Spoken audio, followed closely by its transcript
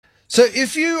So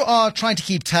if you are trying to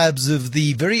keep tabs of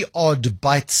the very odd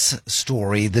Bytes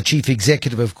story, the chief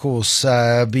executive, of course,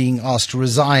 being asked to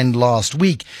resign last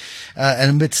week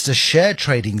amidst a share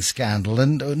trading scandal,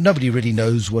 and nobody really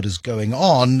knows what is going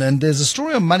on. And there's a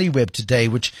story on MoneyWeb today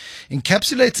which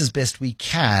encapsulates as best we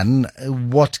can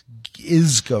what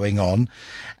is going on.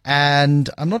 And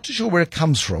I'm not too sure where it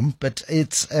comes from, but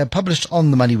it's published on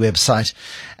the Money website,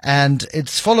 and it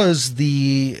follows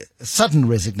the sudden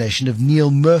resignation of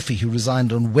Neil Murphy, who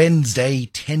resigned on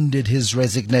Wednesday, tendered his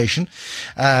resignation,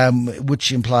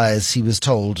 which implies he was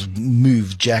told,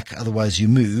 move, Jack, otherwise you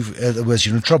move, otherwise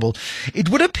you're in trouble. It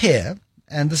would appear,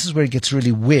 and this is where it gets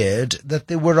really weird, that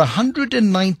there were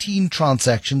 119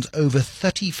 transactions over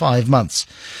 35 months.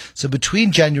 So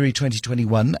between January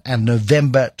 2021 and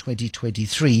November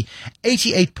 2023,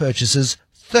 88 purchases,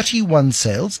 31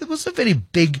 sales. There was a very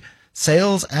big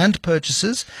sales and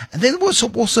purchases. And then there was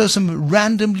also some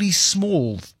randomly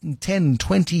small 10,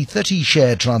 20, 30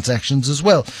 share transactions as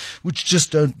well, which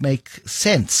just don't make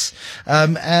sense. So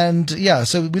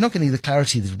we're not getting the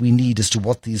clarity that we need as to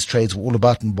what these trades were all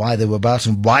about and why they were about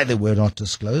and why they were not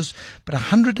disclosed. But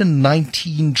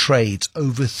 119 trades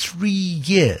over 3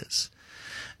 years.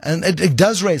 And it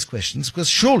does raise questions, because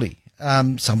surely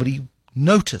somebody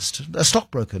noticed, a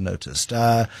stockbroker noticed,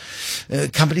 a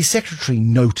company secretary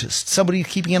noticed, somebody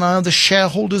keeping an eye on the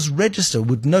shareholders register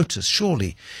would notice,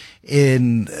 surely,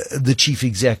 in the chief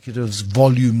executive's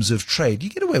volumes of trade. You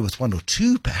get away with one or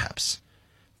two, perhaps,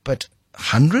 but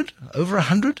 100, over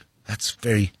 100, that's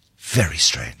very, very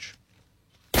strange.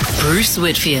 Bruce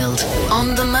Whitfield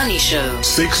on The Money Show.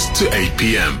 6 to 8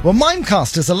 p.m. Well,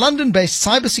 Mimecast is a London-based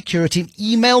cybersecurity and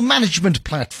email management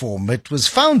platform. It was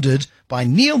founded by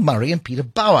Neil Murray and Peter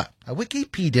Bauer.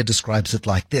 Wikipedia describes it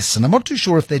like this, and I'm not too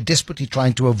sure if they're desperately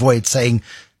trying to avoid saying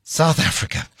South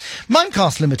Africa.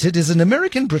 Mimecast Limited is an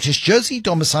American-British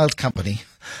Jersey-domiciled company,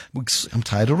 I'm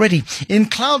tired already, in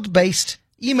cloud-based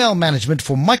email management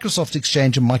for Microsoft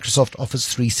Exchange and Microsoft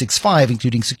Office 365,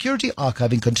 including security,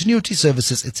 archiving, continuity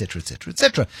services, etc., etc.,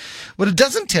 etc. What it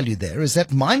doesn't tell you there is that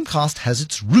Mimecast has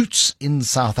its roots in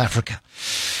South Africa.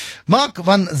 Mark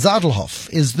van Zadelhoff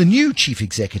is the new chief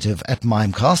executive at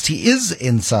Mimecast. He is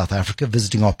in South Africa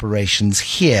visiting operations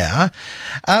here.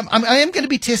 I am going to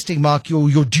be testing, Mark,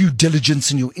 your due diligence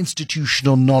and your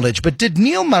institutional knowledge. But did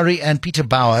Neil Murray and Peter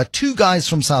Bauer, two guys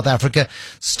from South Africa,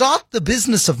 start the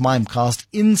business of Mimecast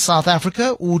in South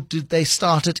Africa, or did they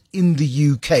start it in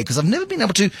the UK? Because I've never been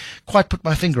able to quite put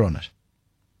my finger on it.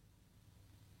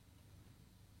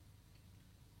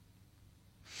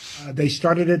 They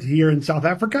started it here in South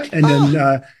Africa, and then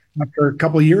after a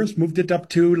couple of years, moved it up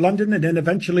to London, and then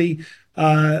eventually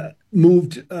certainly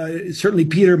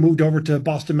Peter moved over to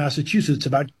Boston, Massachusetts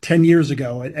about 10 years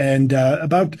ago. And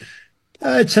about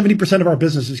 70% of our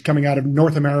business is coming out of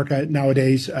North America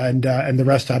nowadays, and the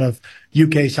rest out of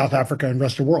UK, South Africa, and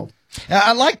rest of the world.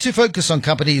 I like to focus on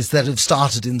companies that have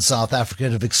started in South Africa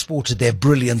and have exported their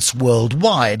brilliance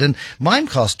worldwide. And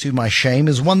Mimecast, to my shame,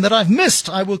 is one that I've missed.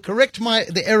 I will correct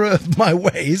the error of my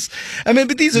ways. I mean,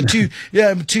 but these are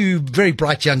two very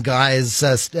bright young guys.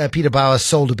 Peter Bauer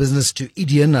sold a business to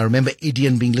Idian. I remember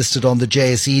Idian being listed on the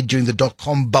JSE during the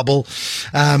dot-com bubble.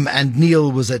 And Neil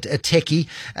was a techie.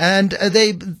 And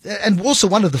also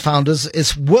one of the founders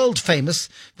is world famous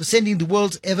for sending the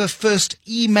world's ever first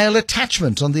email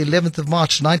attachment on the 11th of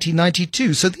March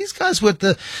 1992. So these guys were at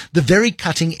the very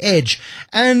cutting edge.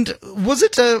 And was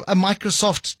it a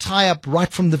Microsoft tie-up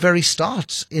right from the very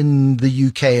start in the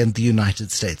UK and the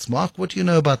United States? Mark, what do you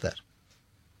know about that?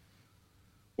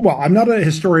 Well, I'm not a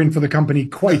historian for the company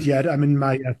quite yet. I'm in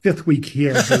my fifth week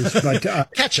here, Bruce, but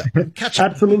catch up.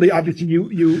 Absolutely. Obviously,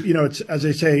 you know, it's, as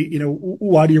they say,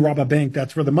 why do you rob a bank?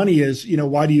 That's where the money is.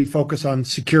 Why do you focus on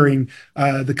securing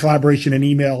the collaboration and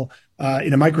email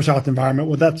in a Microsoft environment?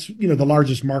 Well, that's, the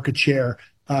largest market share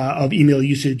of email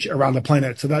usage around the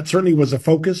planet. So that certainly was a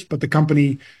focus, but the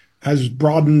company has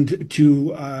broadened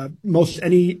to most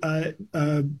any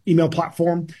email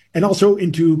platform, and also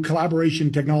into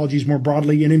collaboration technologies more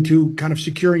broadly, and into kind of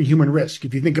securing human risk.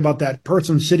 If you think about that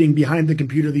person sitting behind the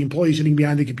computer, the employee sitting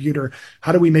behind the computer,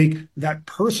 how do we make that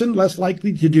person less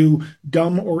likely to do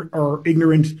dumb or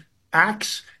ignorant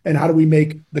acts? And how do we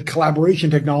make the collaboration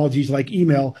technologies like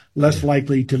email less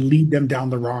likely to lead them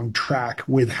down the wrong track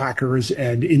with hackers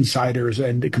and insiders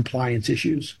and compliance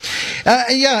issues?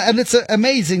 And it's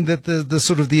amazing that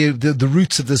the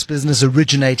roots of this business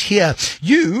originate here.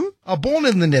 You are born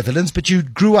in the Netherlands, but you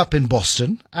grew up in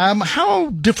Boston.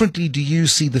 How differently do you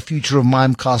see the future of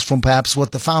Mimecast from perhaps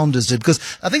what the founders did? Because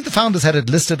I think the founders had it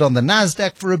listed on the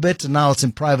NASDAQ for a bit, and now it's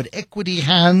in private equity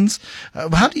hands.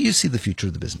 How do you see the future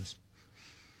of the business?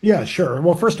 Yeah, sure.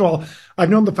 Well, first of all, I've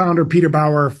known the founder, Peter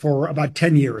Bauer, for about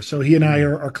 10 years. So he and I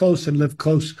are close and live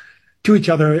close to each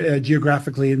other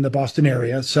geographically in the Boston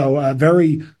area. So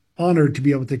very honored to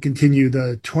be able to continue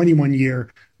the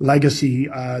 21-year legacy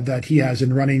that he has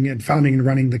in running and founding and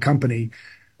running the company.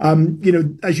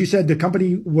 As you said, the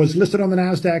company was listed on the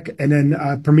NASDAQ, and then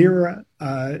Permira,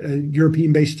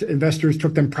 European-based investors,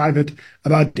 took them private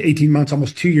about 18 months,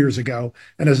 almost 2 years ago.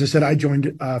 And as I said, I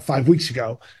joined 5 weeks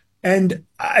ago. And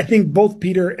I think both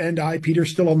Peter's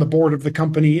still on the board of the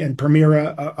company, and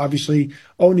Permira, obviously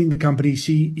owning the company,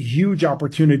 see huge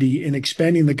opportunity in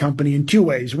expanding the company in two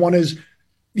ways. One is,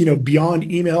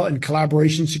 beyond email and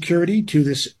collaboration security to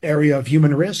this area of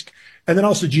human risk. And then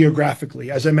also geographically.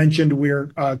 As I mentioned,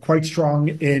 we're quite strong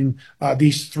in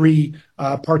these three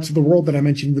parts of the world that I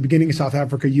mentioned in the beginning: South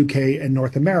Africa, UK, and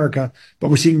North America. But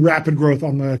we're seeing rapid growth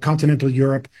on the continental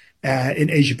Europe, in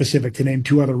Asia Pacific, to name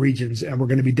two other regions. And we're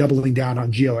going to be doubling down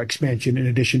on geo expansion in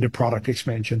addition to product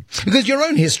expansion. Because your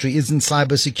own history is in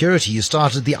cybersecurity. You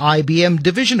started the IBM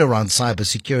division around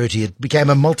cybersecurity. It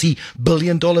became a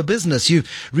multi-billion-dollar business. You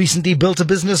recently built a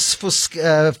business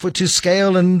to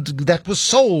scale, and that was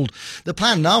sold. The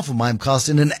plan now for Mimecast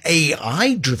in an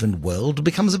AI-driven world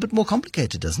becomes a bit more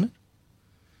complicated, doesn't it?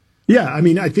 Yeah, I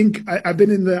mean, I think I've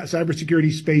been in the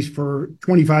cybersecurity space for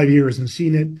 25 years and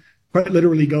seen it quite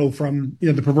literally go from,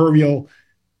 the proverbial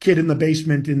kid in the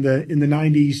basement in the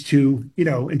 90s to,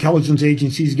 intelligence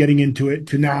agencies getting into it,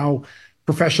 to now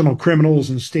professional criminals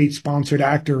and state-sponsored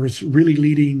actors really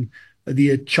leading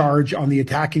the charge on the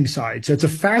attacking side. So it's a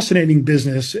fascinating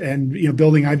business, and,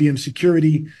 building IBM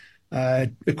Security,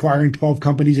 acquiring 12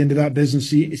 companies into that business,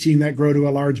 seeing that grow to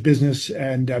a large business,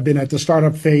 and been at the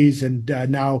startup phase, and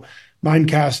now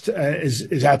Mimecast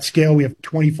is at scale. We have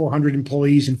 2,400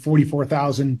 employees and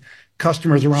 44,000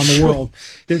 customers around the world.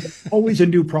 There's always a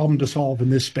new problem to solve in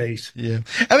this space. Yeah.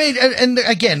 I mean, and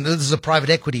again, this is a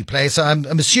private equity play, so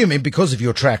I'm assuming because of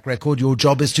your track record, your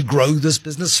job is to grow this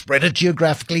business, spread it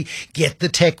geographically, get the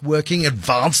tech working,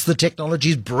 advance the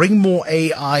technologies, bring more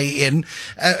AI in,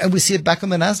 and we see it back on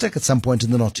the NASDAQ at some point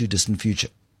in the not too distant future.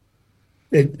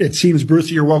 It seems, Bruce,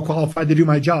 you're well qualified to do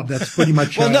my job. That's pretty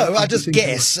much. Well, no, I just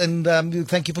guess, and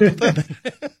thank you for confirming.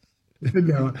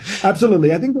 No,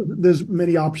 absolutely. I think there's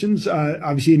many options.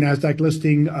 Obviously, NASDAQ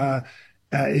listing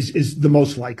is the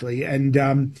most likely, and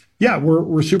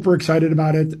we're super excited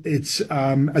about it. It's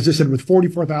as I said, with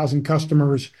 44,000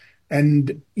 customers,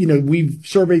 and we've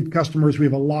surveyed customers. We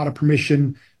have a lot of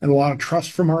permission and a lot of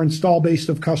trust from our install base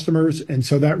of customers, and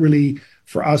so that really,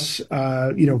 for us,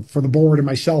 for the board and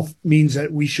myself, means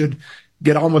that we should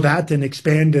get on with that and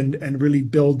expand and really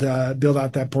build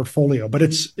out that portfolio. But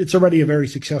it's already a very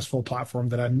successful platform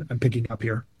that I'm picking up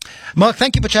here. Mark,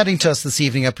 thank you for chatting to us this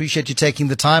evening. I appreciate you taking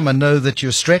the time. I know that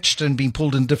you're stretched and being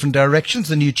pulled in different directions.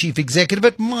 The new chief executive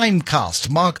at Mimecast,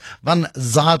 Mark van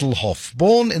Zadelhoff,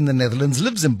 born in the Netherlands,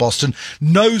 lives in Boston,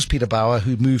 knows Peter Bauer,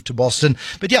 who moved to Boston.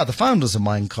 But yeah, the founders of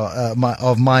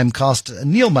Mimecast,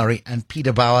 Neil Murray and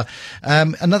Peter Bauer,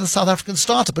 another South African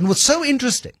startup. And what's so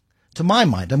interesting, to my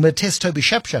mind, I'm going to test Toby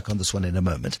Shapshak on this one in a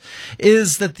moment,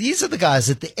 is that these are the guys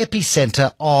at the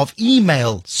epicenter of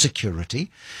email security,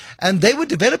 and they were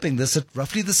developing this at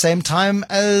roughly the same time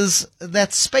as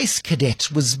that space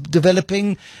cadet was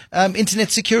developing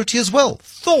internet security as well.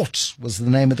 Thought was the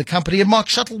name of the company, and Mark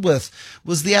Shuttleworth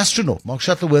was the astronaut. Mark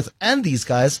Shuttleworth and these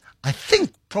guys, I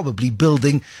think, probably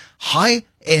building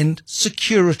high-end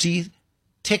security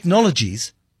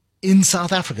technologies in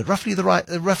South Africa,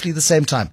 roughly the same time.